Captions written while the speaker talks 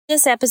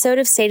This episode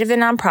of State of the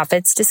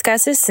Nonprofits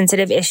discusses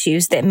sensitive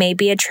issues that may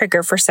be a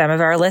trigger for some of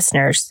our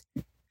listeners.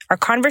 Our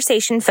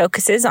conversation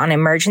focuses on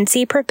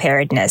emergency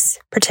preparedness,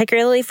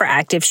 particularly for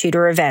active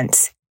shooter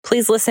events.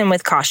 Please listen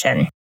with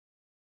caution.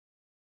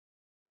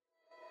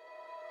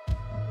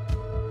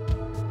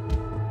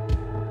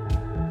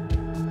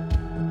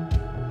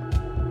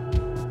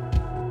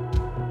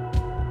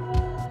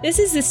 This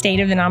is the State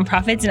of the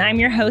Nonprofits, and I'm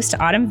your host,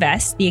 Autumn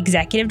Vest, the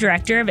Executive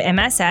Director of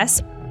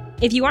MSS.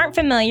 If you aren't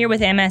familiar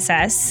with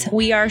MSS,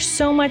 we are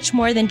so much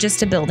more than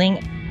just a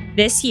building.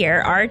 This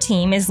year, our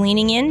team is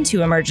leaning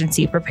into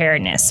emergency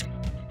preparedness.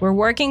 We're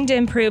working to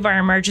improve our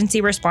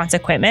emergency response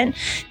equipment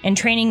and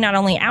training not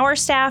only our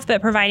staff, but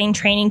providing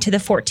training to the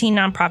 14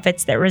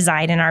 nonprofits that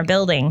reside in our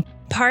building.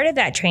 Part of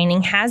that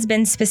training has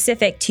been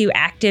specific to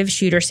active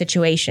shooter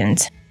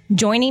situations.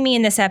 Joining me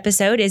in this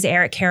episode is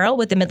Eric Carroll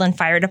with the Midland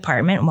Fire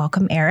Department.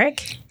 Welcome,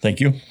 Eric. Thank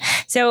you.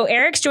 So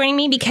Eric's joining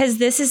me because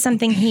this is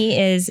something he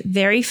is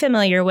very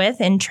familiar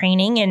with in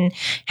training and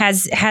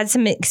has had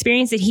some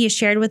experience that he has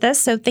shared with us.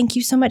 So thank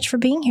you so much for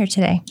being here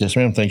today. Yes,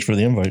 ma'am. Thanks for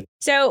the invite.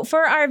 So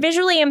for our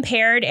visually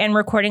impaired and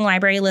recording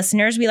library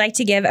listeners, we like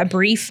to give a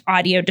brief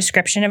audio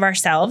description of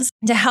ourselves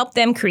to help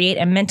them create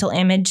a mental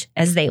image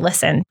as they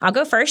listen. I'll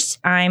go first.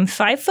 I'm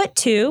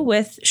 5'2"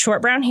 with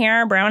short brown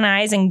hair, brown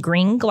eyes, and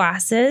green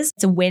glasses.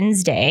 It's a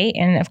Wednesday.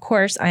 And of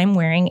course, I'm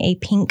wearing a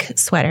pink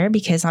sweater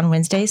because on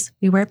Wednesdays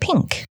we wear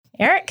pink.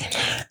 Eric?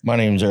 My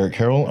name's Eric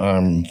Carroll.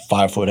 I'm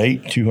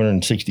 5'8",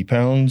 260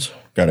 pounds.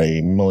 Got a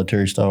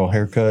military style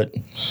haircut,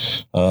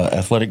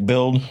 athletic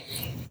build.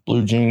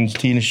 Blue jeans,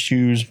 tennis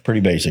shoes, pretty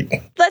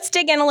basic. Let's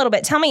dig in a little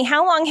bit. Tell me,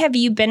 how long have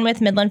you been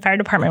with Midland Fire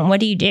Department? What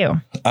do you do?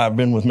 I've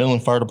been with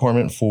Midland Fire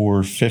Department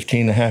for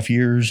 15 and a half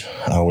years.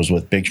 I was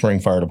with Big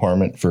Spring Fire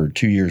Department for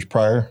 2 years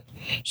prior,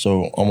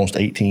 so almost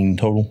 18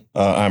 total.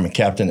 I'm a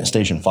captain at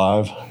Station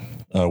 5.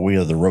 We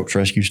are the Ropes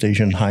Rescue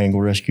Station, high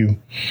angle rescue.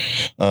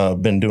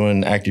 Been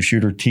doing active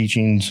shooter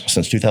teachings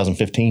since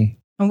 2015.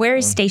 And where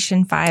is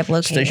Station 5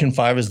 located? Station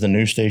 5 is the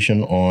new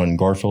station on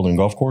Garfield and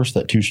Golf Course,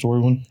 that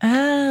 2-story one.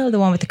 Oh, the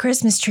one with the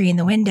Christmas tree in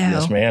the window.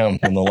 Yes, ma'am.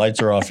 When the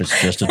lights are off,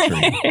 it's just a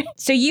tree.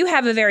 So you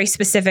have a very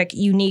specific,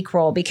 unique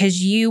role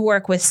because you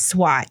work with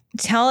SWAT.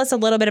 Tell us a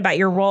little bit about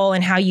your role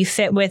and how you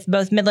fit with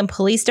both Midland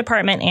Police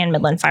Department and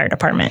Midland Fire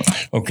Department.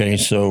 Okay,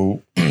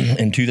 so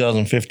in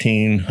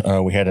 2015,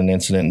 we had an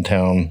incident in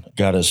town,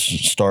 got us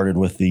started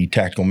with the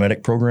Tactical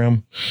Medic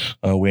program.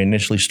 We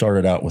initially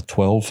started out with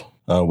 12.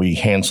 We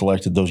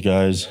hand-selected those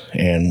guys,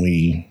 and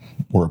we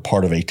were a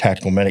part of a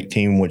tactical medic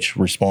team, which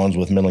responds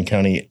with Midland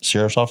County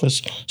Sheriff's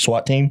Office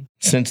SWAT team.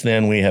 Since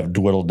then, we have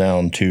dwindled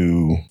down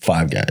to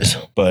 5 guys,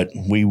 but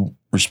we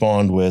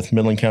respond with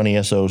Midland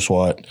County SO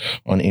SWAT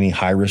on any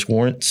high-risk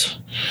warrants.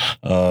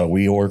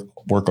 We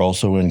work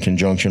also in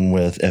conjunction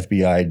with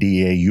FBI,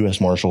 DEA,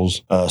 U.S.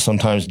 Marshals,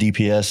 sometimes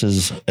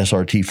DPS's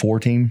SRT4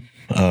 team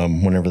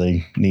whenever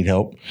they need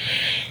help.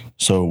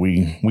 So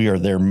we are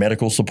their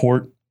medical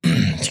support.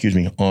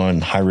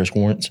 On high-risk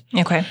warrants.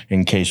 Okay.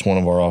 In case one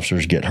of our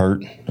officers get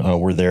hurt,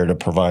 we're there to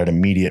provide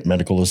immediate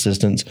medical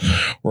assistance.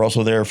 We're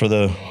also there for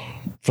the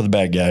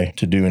bad guy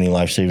to do any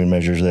life-saving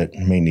measures that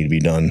may need to be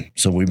done.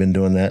 So we've been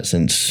doing that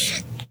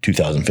since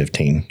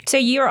 2015. So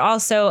you're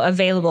also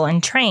available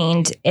and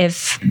trained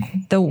if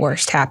the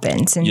worst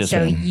happens. And yes,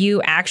 so ma'am.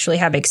 You actually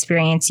have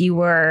experience. You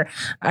were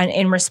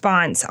in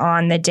response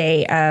on the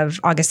day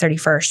of August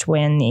 31st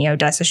when the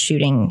Odessa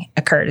shooting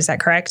occurred. Is that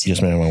correct?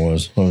 Yes, ma'am, I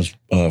was. I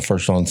was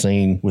first on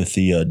scene with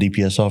the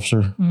DPS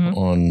officer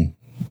on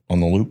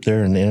the loop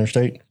there in the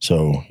interstate.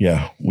 So,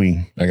 yeah,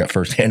 I got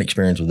firsthand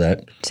experience with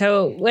that.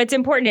 So what's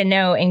important to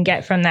know and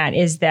get from that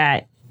is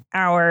that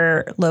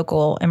our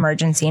local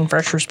emergency and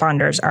first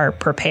responders are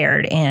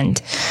prepared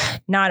and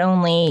not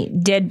only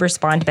did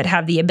respond, but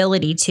have the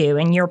ability to,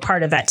 and you're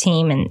part of that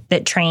team and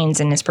that trains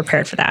and is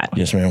prepared for that.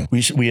 Yes, ma'am.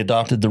 We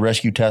adopted the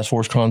rescue task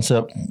force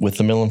concept with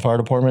the Midland Fire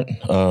Department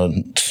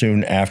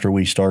soon after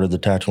we started the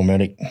tactical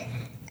medic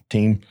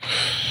team,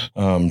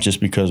 just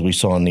because we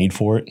saw a need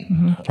for it.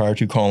 Mm-hmm. Prior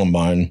to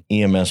Columbine,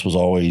 EMS was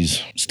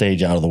always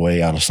stage out of the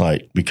way, out of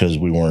sight, because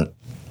we weren't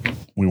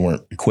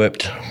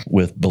equipped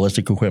with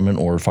ballistic equipment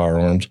or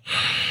firearms.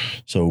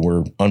 So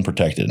we're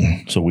unprotected.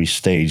 So we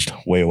staged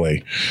way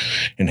away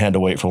and had to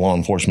wait for law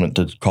enforcement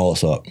to call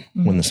us up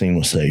when the scene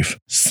was safe.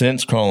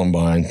 Since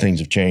Columbine, things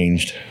have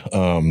changed.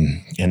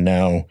 And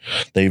now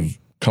they've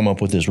come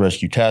up with this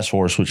rescue task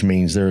force, which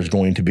means there's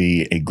going to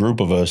be a group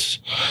of us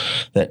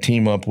that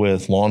team up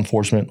with law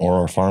enforcement or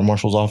our fire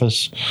marshal's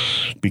office,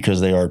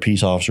 because they are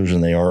peace officers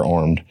and they are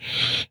armed,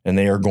 and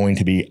they are going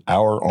to be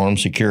our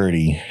armed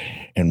security,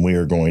 and we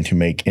are going to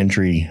make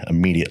entry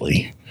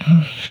immediately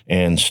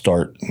and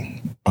start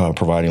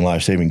providing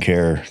life-saving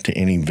care to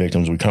any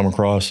victims we come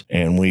across.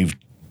 And we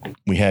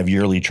have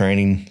yearly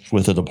training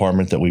with the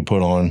department that we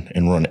put on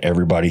and run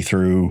everybody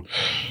through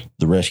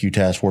the rescue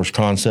task force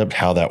concept,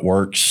 how that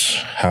works,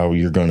 how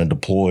you're going to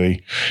deploy,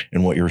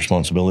 and what your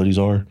responsibilities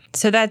are.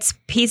 So that's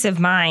peace of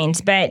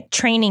mind, but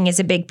training is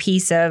a big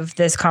piece of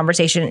this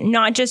conversation,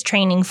 not just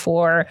training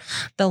for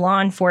the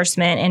law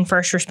enforcement and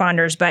first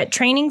responders, but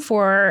training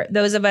for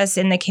those of us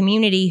in the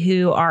community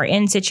who are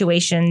in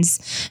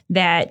situations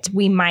that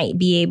we might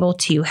be able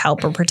to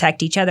help or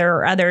protect each other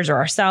or others or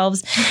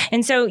ourselves.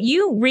 And so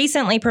you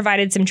recently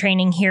provided some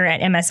training here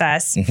at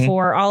MSS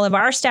for all of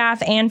our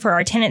staff and for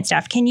our tenant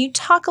staff. Can you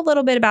talk a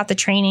little bit about the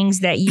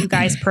trainings that you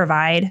guys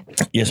provide?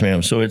 Yes,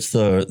 ma'am. So it's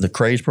the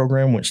CRAZE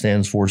program, which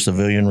stands for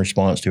Civilian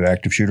Response to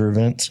Active Shooter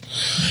Events,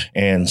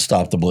 and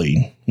Stop the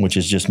Bleed, which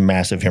is just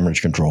massive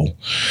hemorrhage control.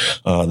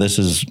 This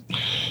is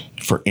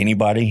for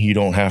anybody. You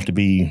don't have to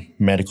be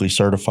medically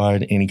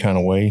certified any kind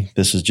of way.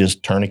 This is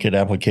just tourniquet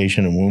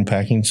application and wound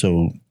packing.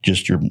 So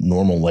just your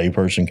normal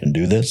layperson can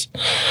do this.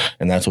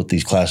 And that's what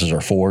these classes are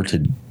for,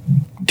 to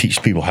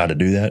teach people how to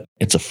do that.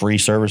 It's a free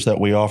service that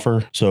we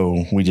offer.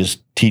 So we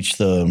just teach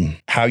them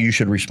how you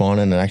should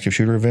respond in an active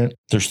shooter event.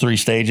 There's 3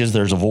 stages.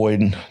 There's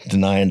avoid,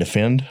 deny, and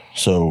defend.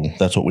 So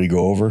that's what we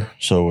go over.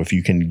 So if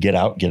you can get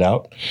out, get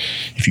out.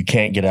 If you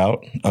can't get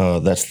out,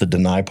 that's the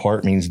deny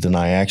part, means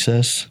deny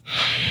access.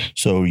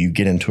 So you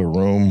get into a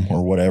room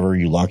or whatever,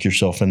 you lock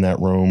yourself in that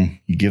room,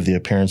 you give the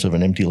appearance of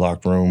an empty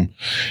locked room,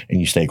 and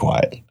you stay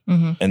quiet.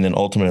 And then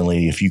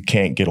ultimately, if you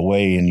can't get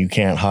away and you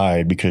can't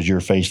hide because you're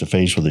face to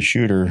face with a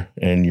shooter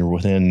and you're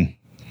within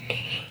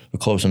a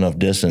close enough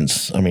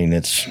distance, I mean,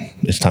 it's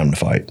time to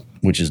fight,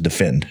 which is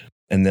defend.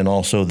 And then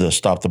also the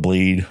Stop the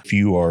Bleed. If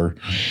you are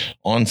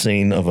on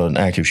scene of an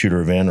active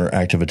shooter event or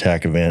active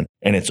attack event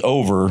and it's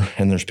over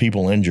and there's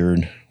people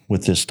injured,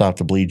 with this Stop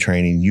the Bleed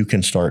training, you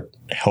can start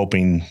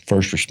helping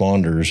first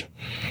responders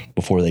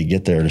before they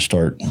get there to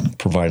start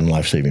providing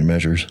life-saving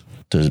measures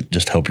to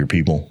just help your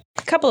people.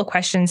 A couple of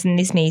questions, and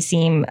these may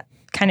seem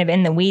kind of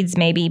in the weeds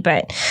maybe,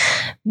 but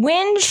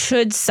when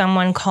should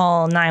someone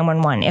call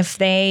 911 if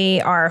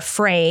they are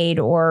afraid,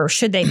 or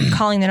should they be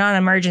calling the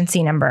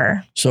non-emergency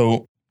number?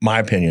 So my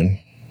opinion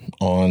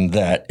on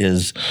that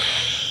is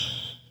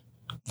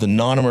the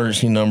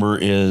non-emergency number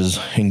is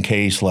in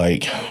case,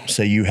 like,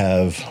 say you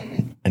have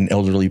an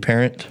elderly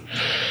parent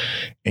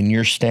and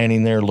you're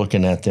standing there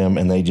looking at them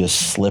and they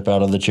just slip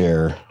out of the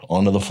chair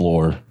onto the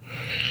floor.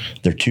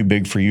 They're too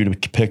big for you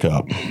to pick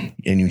up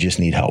and you just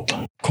need help.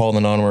 Call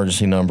the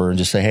non-emergency number and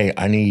just say, hey,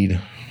 I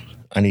need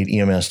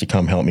EMS to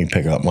come help me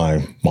pick up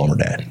my mom or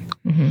dad.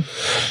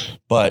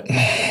 But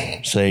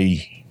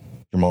say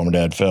your mom or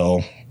dad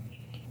fell,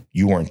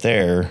 you weren't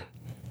there,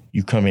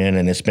 you come in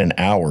and it's been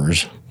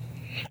hours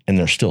and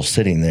they're still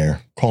sitting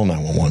there, call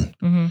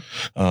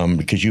 911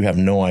 because you have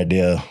no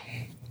idea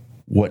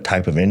what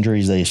type of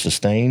injuries they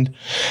sustained.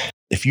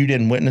 If you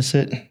didn't witness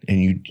it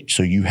and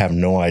you have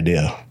no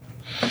idea,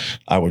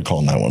 I would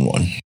call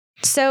 911.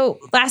 So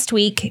last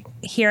week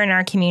here in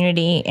our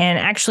community, and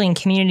actually in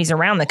communities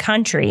around the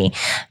country,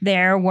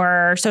 there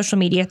were social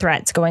media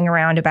threats going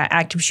around about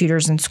active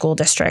shooters in school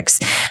districts.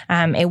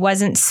 It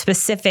wasn't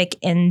specific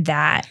in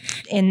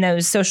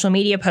those social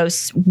media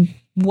posts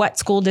what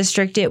school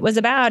district it was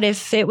about,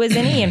 if it was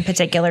any in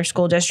particular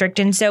school district.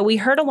 And so we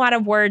heard a lot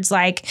of words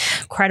like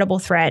credible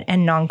threat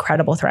and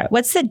non-credible threat.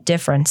 What's the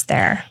difference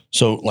there?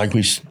 So like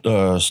we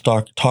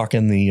talk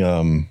in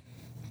the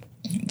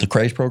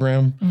CRAZE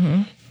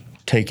program,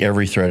 take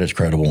every threat as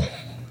credible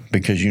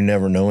because you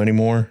never know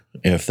anymore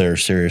if they're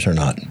serious or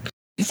not.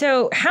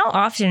 So how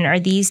often are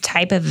these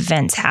type of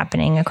events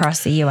happening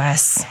across the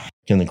U.S.?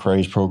 In the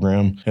CRAZE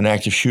program, an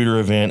active shooter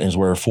event is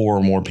where 4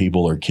 or more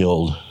people are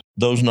killed.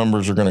 Those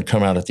numbers are going to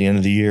come out at the end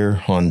of the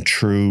year on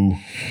true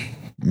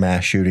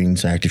mass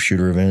shootings, active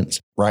shooter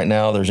events. Right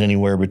now, there's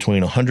anywhere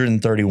between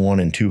 131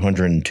 and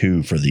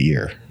 202 for the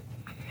year.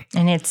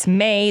 And it's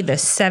May the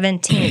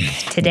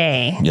 17th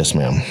today. Yes,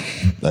 ma'am.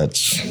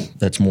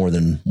 That's more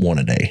than one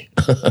a day.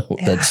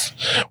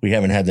 We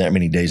haven't had that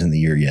many days in the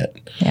year yet.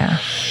 Yeah.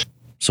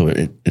 So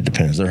it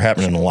depends. They're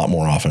happening a lot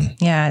more often.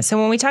 Yeah.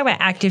 So when we talk about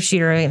active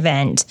shooter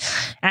event,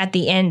 at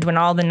the end, when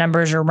all the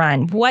numbers are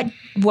run, what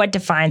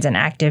defines an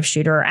active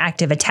shooter or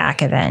active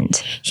attack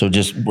event? So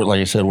just like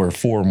I said, where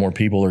 4 or more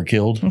people are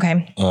killed.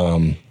 Okay.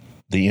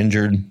 The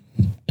injured,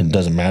 it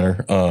doesn't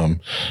matter.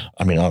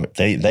 I mean,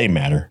 they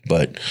matter,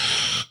 but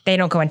they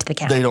don't go into the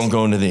count. They don't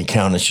go into the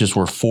account. It's just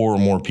where 4 or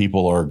more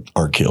people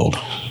are killed.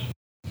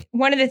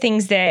 One of the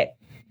things that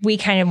we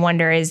kind of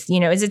wonder is,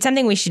 is it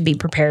something we should be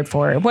prepared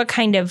for? What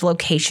kind of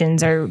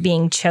locations are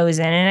being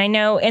chosen? And I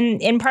know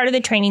in part of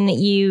the training that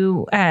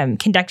you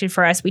conducted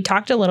for us, we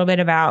talked a little bit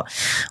about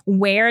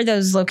where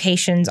those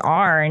locations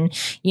are. And,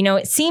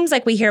 it seems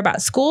like we hear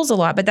about schools a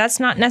lot, but that's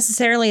not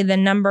necessarily the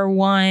number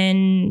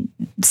one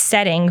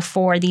setting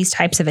for these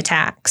types of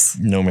attacks.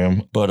 No,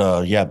 ma'am.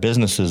 But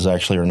businesses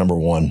actually are number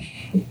one.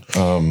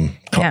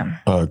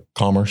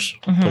 Commerce,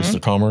 places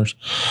of commerce.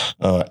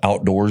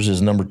 Outdoors is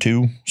number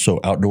 2. So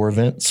outdoor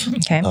events.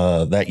 Okay.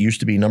 That used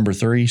to be number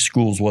 3.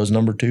 Schools was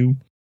number 2.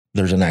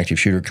 there's an active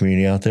shooter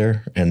community out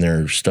there, and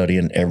they're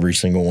studying every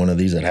single one of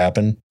these that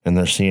happen, and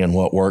they're seeing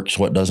what works,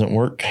 what doesn't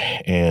work,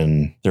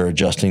 and they're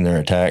adjusting their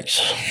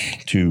attacks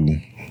to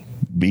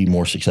be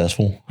more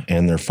successful.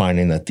 And they're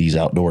finding that these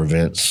outdoor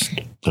events,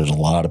 there's a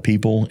lot of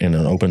people in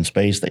an open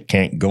space that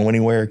can't go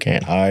anywhere,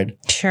 can't hide.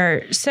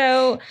 Sure.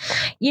 So,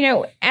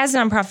 as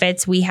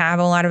nonprofits, we have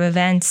a lot of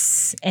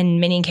events. In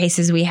many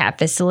cases, we have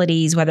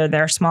facilities, whether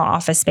they're small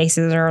office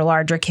spaces or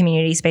larger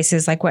community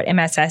spaces like what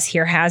MSS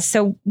here has.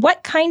 So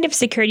what kind of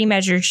security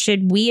measures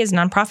should we as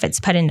nonprofits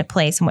put into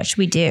place, and what should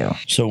we do?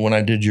 So when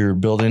I did your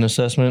building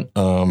assessment,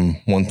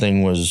 one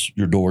thing was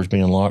your doors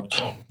being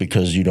locked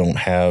because you don't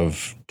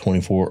have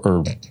 24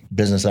 or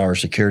business hour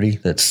security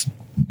that's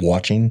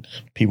watching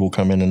people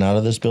come in and out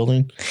of this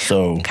building.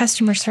 So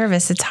customer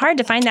service, it's hard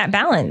to find that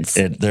balance.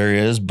 There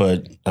is,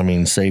 but I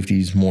mean, safety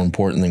is more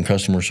important than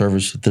customer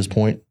service at this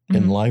point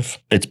in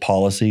life. It's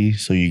policy,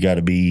 so you got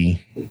to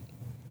be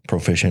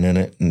proficient in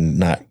it and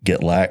not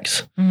get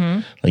lax.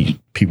 Like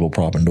people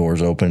propping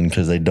doors open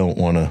because they don't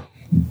want to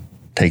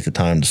take the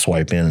time to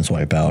swipe in and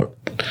swipe out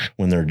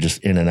when they're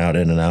just in and out,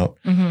 in and out.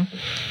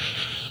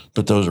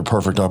 But those are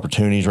perfect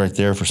opportunities right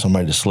there for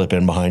somebody to slip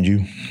in behind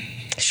you.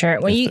 Sure.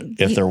 Well,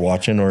 if they're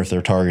watching or if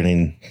they're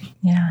targeting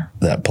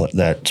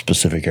that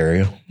specific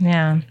area.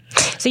 Yeah.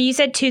 So you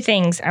said two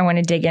things I want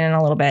to dig in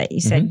a little bit.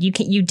 You said you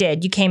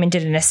came and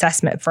did an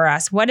assessment for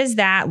us. What does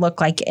that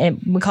look like?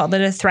 We called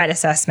it a threat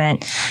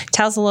assessment.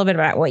 Tell us a little bit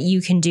about what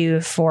you can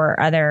do for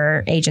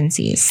other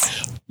agencies.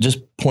 Just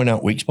point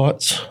out weak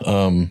spots.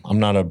 I'm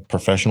not a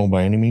professional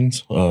by any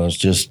means. It's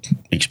just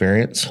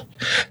experience.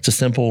 It's a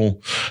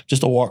simple,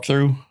 just a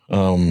walkthrough.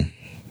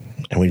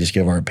 And we just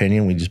give our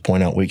opinion. We just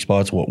point out weak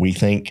spots, what we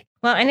think.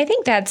 Well, and I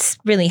think that's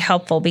really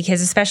helpful because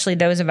especially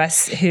those of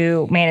us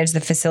who manage the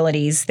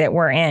facilities that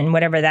we're in,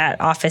 whatever that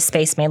office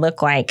space may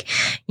look like,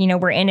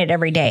 we're in it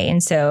every day.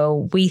 And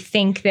so we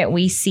think that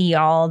we see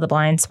all the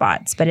blind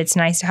spots, but it's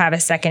nice to have a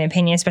second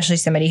opinion, especially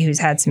somebody who's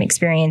had some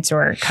experience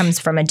or comes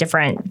from a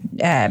different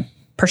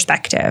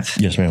perspective.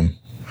 Yes, ma'am.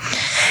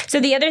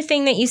 So the other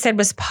thing that you said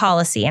was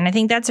policy. And I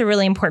think that's a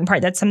really important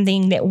part. That's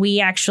something that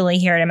we actually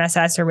here at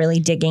MSS are really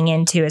digging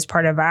into as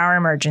part of our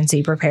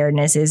emergency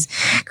preparedness is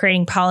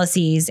creating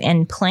policies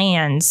and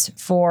plans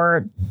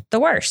for the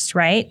worst,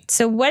 right?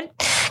 So what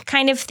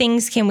kind of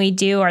things can we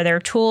do? Are there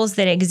tools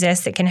that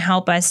exist that can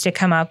help us to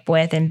come up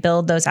with and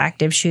build those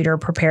active shooter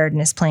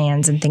preparedness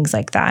plans and things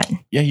like that?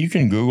 Yeah, you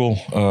can Google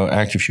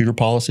active shooter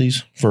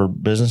policies for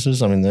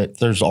businesses. I mean,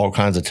 there's all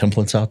kinds of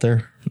templates out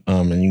there.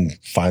 And you can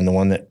find the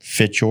one that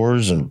fits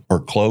yours or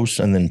close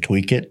and then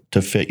tweak it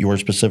to fit your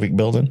specific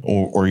building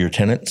or your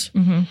tenants.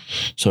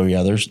 So,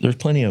 yeah, there's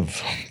plenty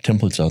of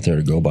templates out there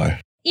to go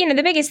by.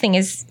 The biggest thing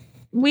is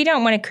we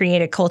don't want to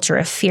create a culture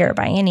of fear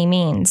by any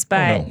means,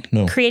 but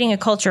no. Creating a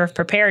culture of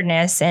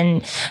preparedness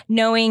and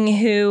knowing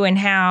who and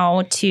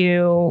how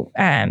to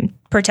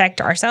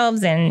protect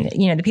ourselves and,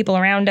 the people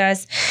around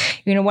us.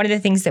 One of the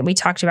things that we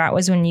talked about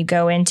was when you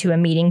go into a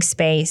meeting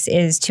space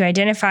is to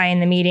identify in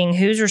the meeting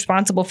who's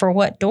responsible for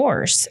what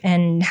doors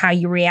and how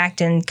you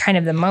react in kind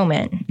of the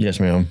moment. Yes,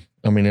 ma'am.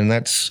 I mean, and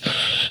that's,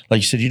 like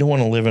you said, you don't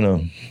want to live in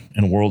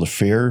a world of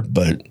fear,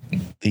 but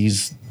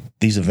these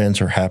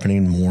events are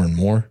happening more and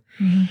more.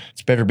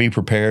 It's better to be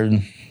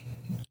prepared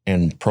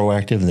and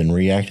proactive than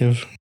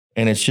reactive.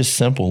 And it's just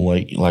simple.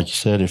 Like you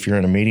said, if you're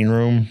in a meeting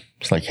room,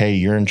 it's like, hey,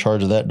 you're in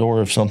charge of that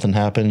door. If something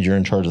happens, you're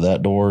in charge of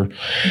that door.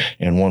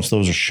 And once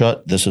those are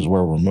shut, this is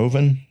where we're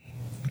moving.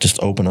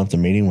 Just open up the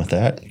meeting with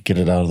that, get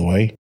it out of the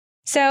way.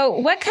 So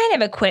what kind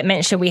of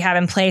equipment should we have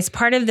in place?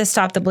 Part of the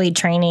Stop the Bleed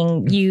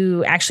training,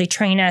 you actually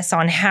train us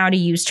on how to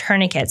use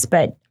tourniquets,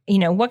 but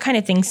what kind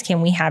of things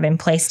can we have in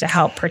place to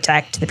help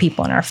protect the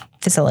people in our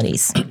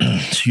facilities?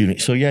 Excuse me.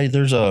 So, yeah,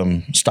 there's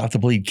Stop the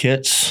Bleed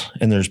kits,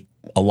 and there's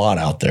a lot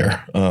out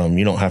there.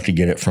 You don't have to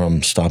get it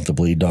from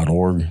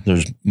stopthebleed.org.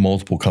 There's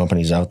multiple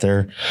companies out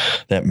there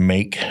that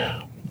make,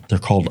 they're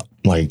called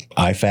like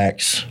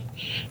IFACs,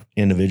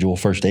 individual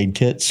first aid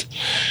kits.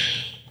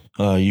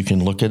 You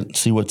can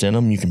see what's in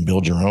them. You can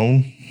build your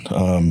own.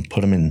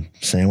 Put them in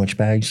sandwich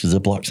bags,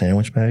 Ziploc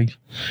sandwich bags.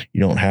 You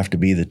don't have to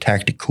be the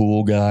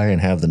tactical guy and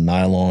have the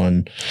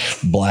nylon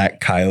black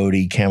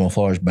coyote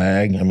camouflage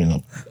bag. I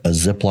mean, a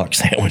Ziploc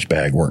sandwich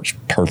bag works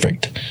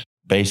perfect.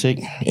 Basic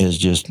is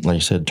just, like I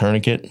said,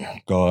 tourniquet,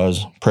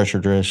 gauze, pressure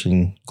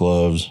dressing,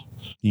 gloves.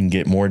 You can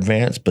get more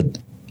advanced, but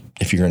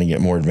if you're going to get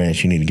more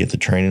advanced, you need to get the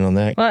training on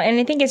that. Well, and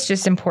I think it's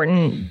just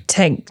important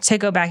to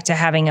go back to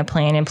having a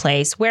plan in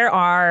place. Where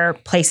are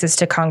places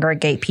to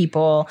congregate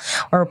people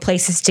or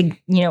places to,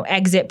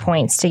 exit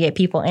points to get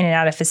people in and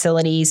out of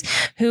facilities?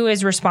 Who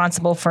is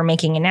responsible for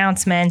making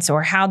announcements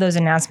or how those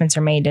announcements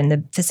are made in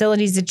the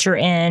facilities that you're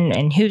in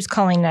and who's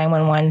calling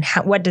 911?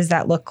 What does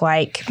that look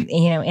like?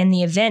 In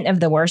the event of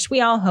the worst,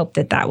 we all hope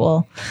that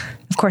will,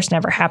 of course,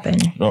 never happen.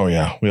 Oh,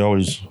 yeah. We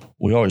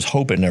always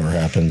hope it never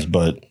happens,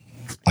 but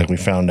like we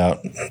found out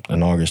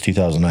in August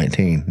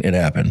 2019, it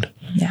happened.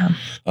 Yeah.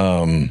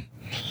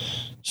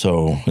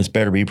 So it's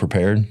better be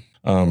prepared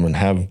and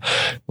have,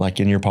 like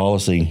in your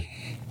policy,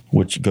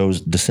 which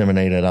goes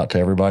disseminated out to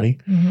everybody,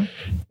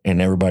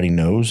 and everybody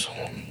knows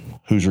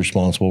who's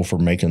responsible for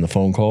making the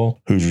phone call,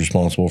 who's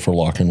responsible for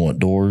locking what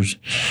doors.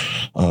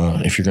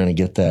 If you're going to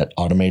get that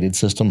automated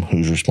system,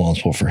 who's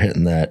responsible for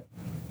hitting that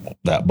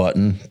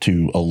button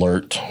to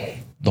alert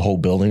the whole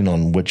building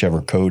on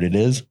whichever code it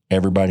is.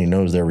 Everybody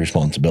knows their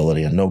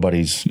responsibility, and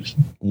nobody's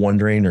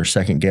wondering or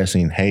second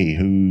guessing, hey,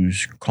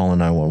 who's calling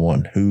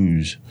 911?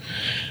 Who's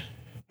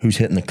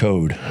hitting the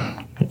code?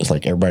 It's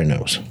like everybody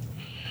knows.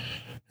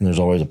 And there's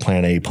always a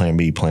plan A, plan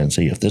B, plan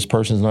C. If this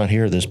person's not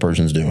here, this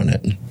person's doing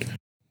it.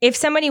 If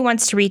somebody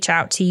wants to reach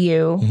out to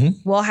you,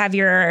 we'll have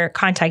your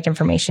contact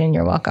information.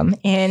 You're welcome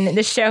in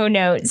the show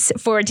notes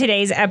for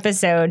today's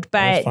episode.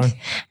 But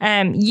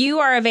you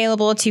are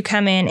available to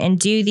come in and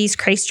do these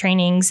CRACE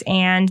trainings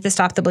and the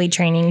Stop the Bleed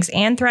trainings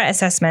and threat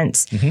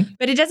assessments.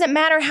 But it doesn't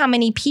matter how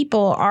many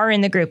people are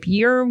in the group.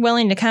 You're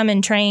willing to come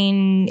and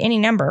train any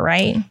number,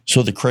 right?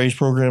 So the CRACE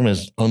program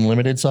is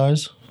unlimited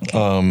size.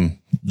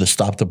 The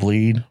Stop the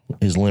Bleed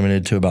is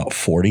limited to about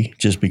 40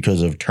 just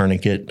because of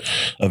tourniquet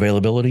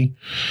availability.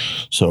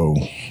 So,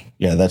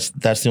 yeah, that's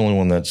the only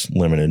one that's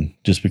limited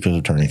just because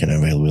of tourniquet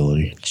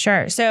availability.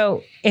 Sure.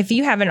 So if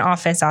you have an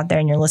office out there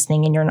and you're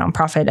listening and you're a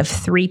nonprofit of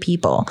 3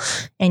 people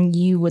and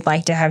you would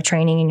like to have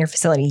training in your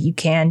facility, you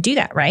can do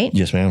that, right?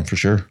 Yes, ma'am, for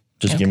sure.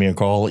 Just give me a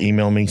call,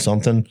 email me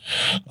something,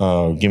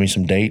 give me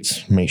some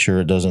dates, make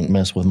sure it doesn't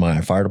mess with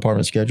my fire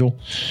department schedule.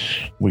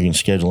 We can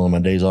schedule on my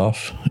days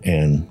off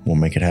and we'll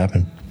make it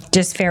happen.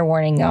 Just fair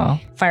warning,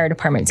 y'all. Fire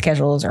department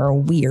schedules are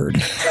weird.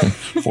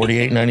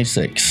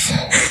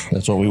 48.96.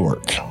 That's what we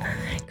work.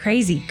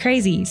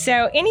 Crazy.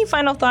 So any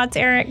final thoughts,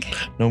 Eric?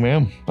 No,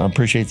 ma'am. I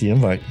appreciate the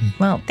invite.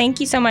 Well, thank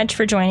you so much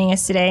for joining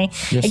us today.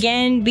 Yes.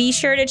 Again, be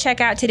sure to check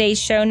out today's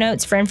show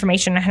notes for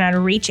information on how to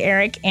reach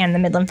Eric and the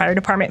Midland Fire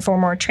Department for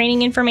more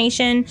training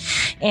information.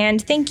 And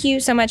thank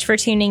you so much for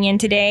tuning in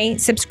today.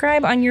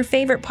 Subscribe on your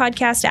favorite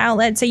podcast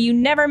outlet so you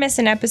never miss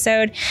an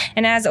episode.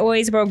 And as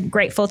always, we're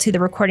grateful to the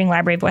Recording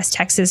Library of West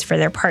Texas for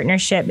their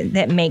partnership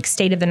that makes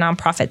State of the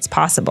Nonprofits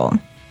possible.